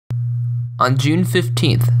On June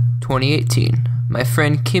 15th, 2018, my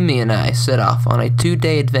friend Kimi and I set off on a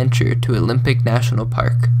 2-day adventure to Olympic National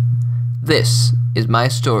Park. This is my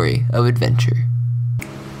story of adventure.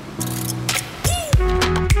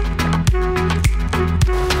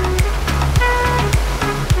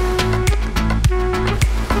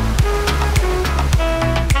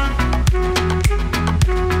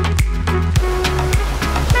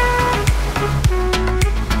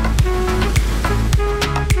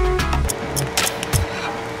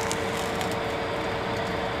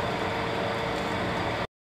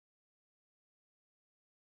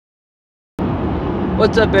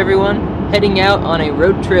 What's up everyone? Heading out on a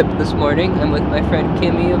road trip this morning. I'm with my friend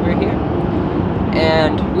Kimi over here.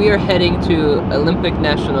 And we are heading to Olympic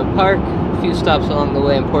National Park. A few stops along the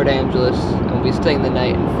way in Port Angeles. And we'll be staying the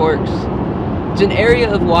night in Forks. It's an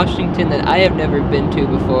area of Washington that I have never been to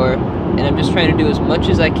before. And I'm just trying to do as much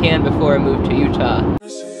as I can before I move to Utah.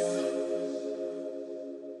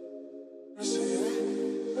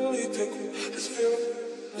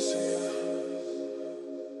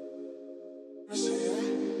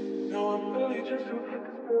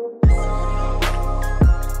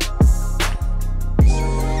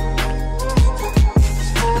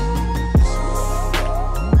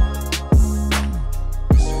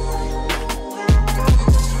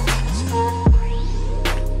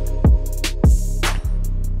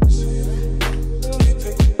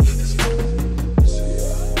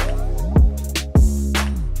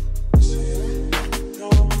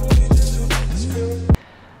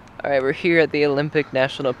 Alright, we're here at the Olympic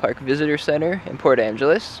National Park Visitor Center in Port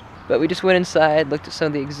Angeles. But we just went inside, looked at some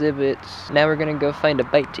of the exhibits. Now we're gonna go find a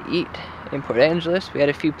bite to eat in Port Angeles. We had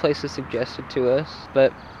a few places suggested to us,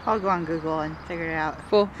 but I'll go on Google and figure it out.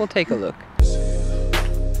 We'll take a look.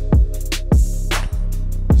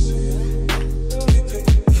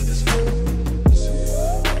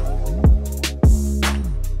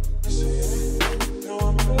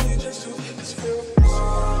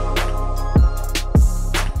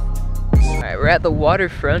 We're at the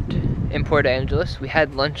waterfront in Port Angeles. We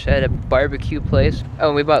had lunch at a barbecue place. Oh,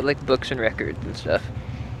 and we bought like books and records and stuff.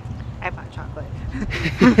 I bought chocolate.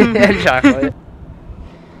 And chocolate.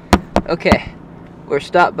 Okay, we're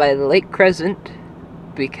stopped by Lake Crescent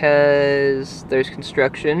because there's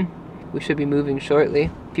construction. We should be moving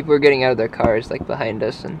shortly. People are getting out of their cars like behind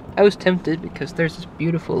us, and I was tempted because there's this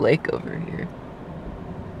beautiful lake over here.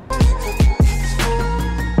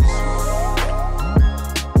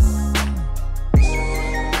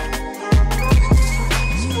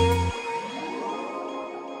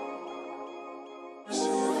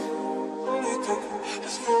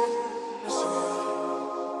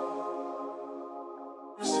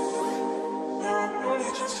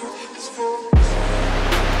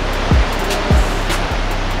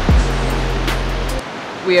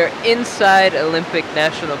 We are inside Olympic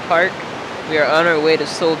National Park. We are on our way to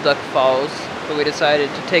Sol Duc Falls, but we decided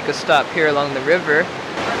to take a stop here along the river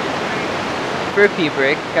for a pee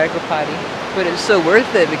break. Gotta go potty. But it's so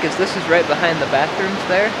worth it because this is right behind the bathrooms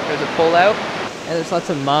there. There's a pull-out, and there's lots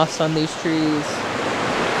of moss on these trees.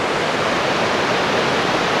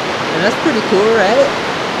 And that's pretty cool, right?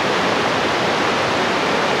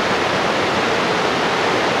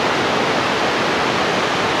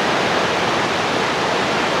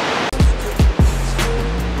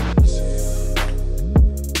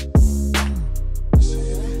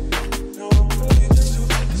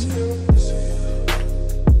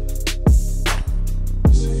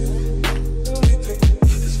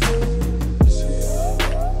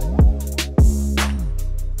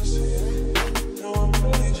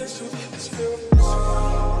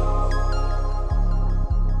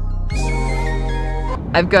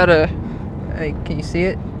 I've got can you see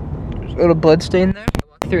it? There's a little blood stain there. I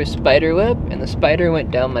walked through a spider web and the spider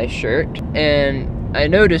went down my shirt and I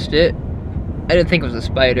noticed it. I didn't think it was a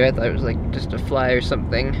spider, I thought it was like just a fly or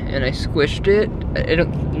something, and I squished it. I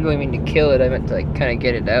don't really mean to kill it, I meant to like kind of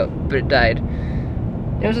get it out, but it died.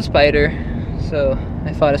 It was a spider, so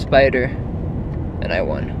I fought a spider and I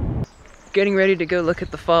won. Getting ready to go look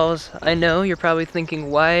at the falls. I know you're probably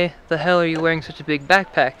thinking, why the hell are you wearing such a big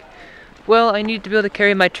backpack? Well, I need to be able to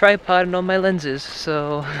carry my tripod and all my lenses,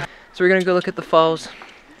 so we're gonna go look at the falls.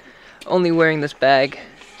 Only wearing this bag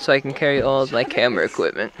so I can carry all of my camera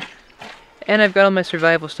equipment. And I've got all my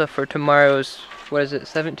survival stuff for tomorrow's, what is it,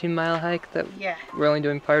 17-mile hike that we're only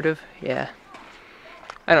doing part of? Yeah.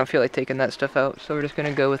 I don't feel like taking that stuff out, so we're just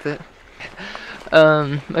gonna go with it.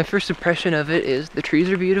 My first impression of it is the trees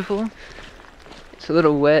are beautiful. It's a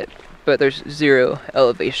little wet, but there's zero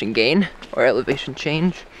elevation gain or elevation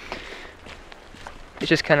change. It's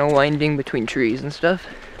just kind of winding between trees and stuff.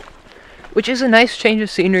 which is a nice change of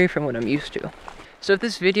scenery from what I'm used to. So if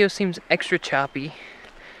this video seems extra choppy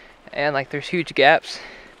and like there's huge gaps,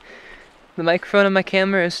 the microphone on my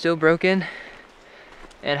camera is still broken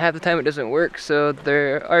and half the time it doesn't work, so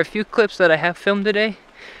there are a few clips that I have filmed today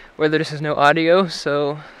where there just is no audio,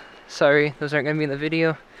 so sorry, those aren't going to be in the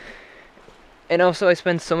video. And also I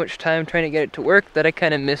spend so much time trying to get it to work that I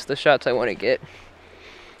kind of miss the shots I want to get.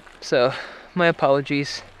 So, my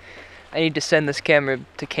apologies. I need to send this camera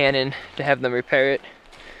to Canon to have them repair it.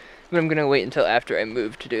 But I'm going to wait until after I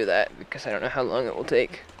move to do that because I don't know how long it will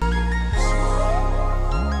take.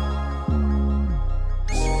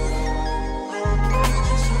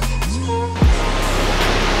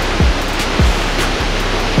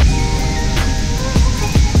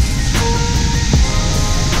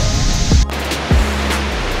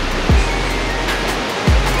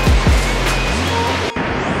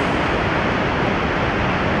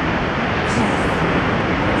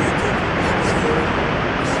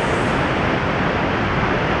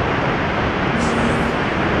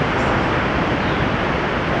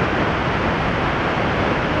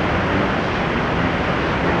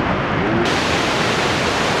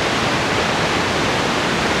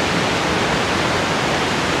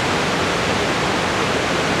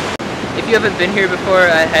 If you haven't been here before,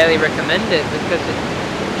 I highly recommend it because it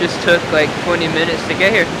just took like 20 minutes to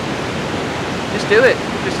get here. Just do it.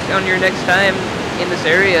 Just on your next time in this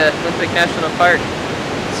area, Olympic National Park.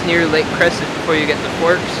 It's near Lake Crescent before you get to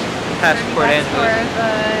Forks, past Port Angeles. For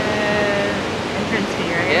the entrance fee,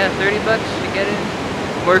 right? Yeah, 30 bucks to get in.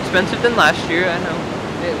 More expensive than last year, I know.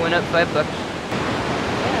 It went up 5 bucks.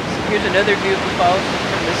 Yeah, so here's another view of the falls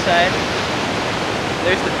from this side.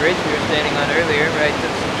 There's the bridge we were standing on earlier, where I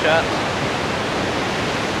took some shots.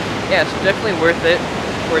 Yeah, it's definitely worth it,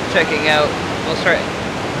 worth checking out. We'll start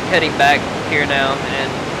heading back here now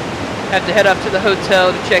and have to head off to the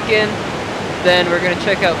hotel to check in. Then we're going to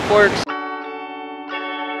check out Forks.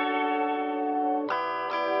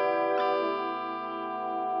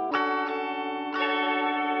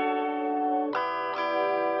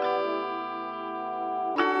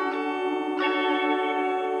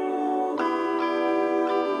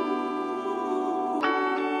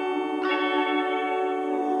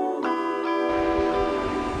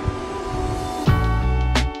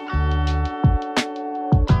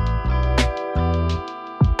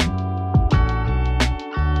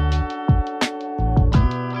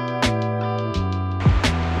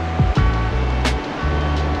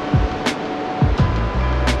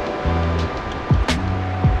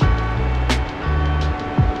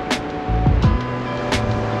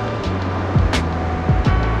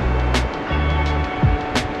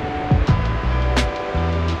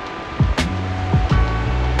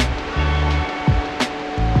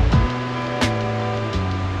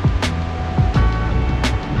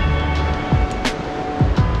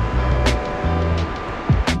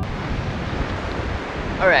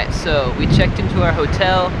 Alright, so we checked into our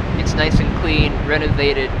hotel. It's nice and clean,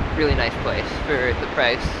 renovated, really nice place for the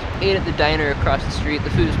price. Ate at the diner across the street.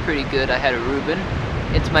 The food is pretty good. I had a Reuben.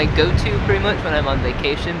 It's my go-to pretty much when I'm on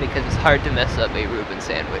vacation because it's hard to mess up a Reuben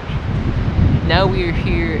sandwich. Now we are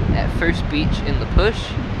here at First Beach in La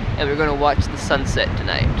Push, and we're going to watch the sunset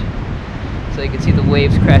tonight. So you can see the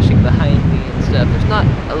waves crashing behind me and stuff. There's not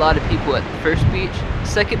a lot of people at the first beach.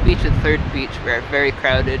 Second beach and third beach are very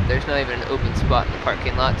crowded. There's not even an open spot in the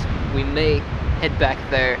parking lots. We may head back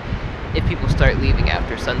there if people start leaving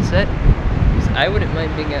after sunset. Because I wouldn't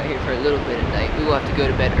mind being out here for a little bit at night. We will have to go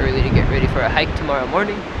to bed early to get ready for a hike tomorrow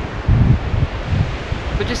morning.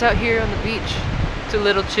 But just out here on the beach, it's a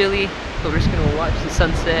little chilly, but we're just going to watch the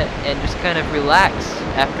sunset and just kind of relax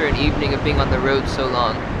after an evening of being on the road so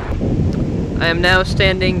long. I am now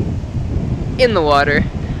standing in the water.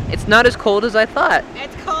 It's not as cold as I thought.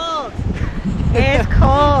 It's cold. It's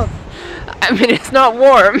cold. I mean, it's not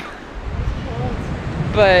warm. It's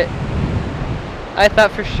cold. But I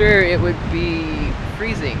thought for sure it would be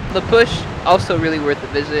freezing. The Push, also really worth a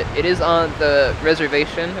visit. It is on the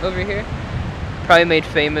reservation over here. Probably made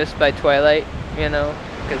famous by Twilight, you know,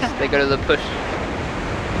 because they go to the Push.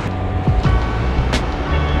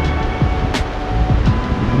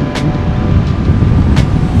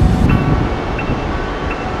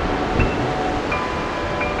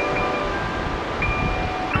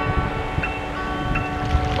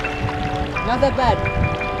 Not that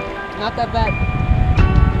bad. Not that bad.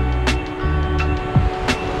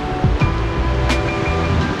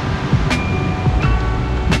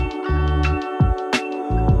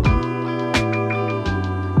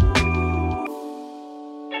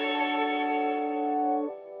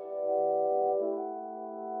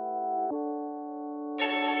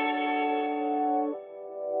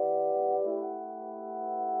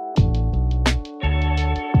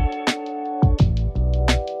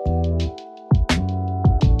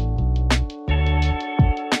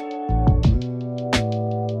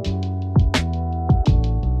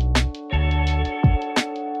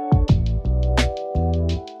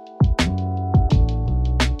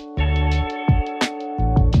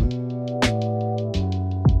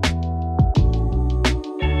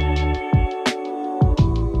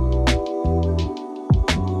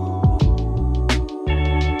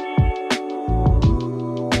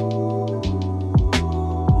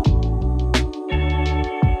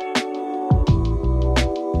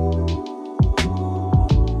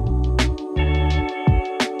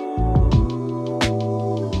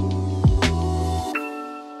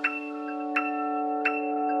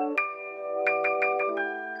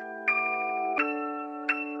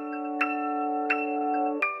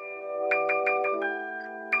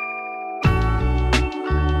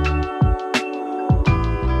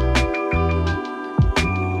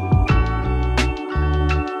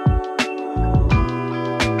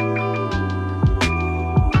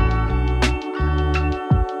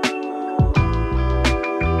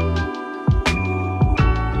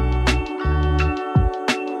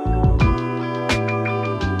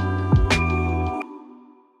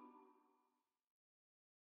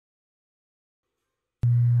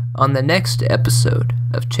 on the next episode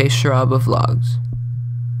of Chase Charaba Vlogs.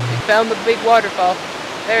 We found the big waterfall.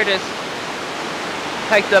 There it is.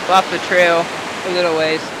 Hiked up off the trail a little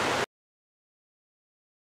ways.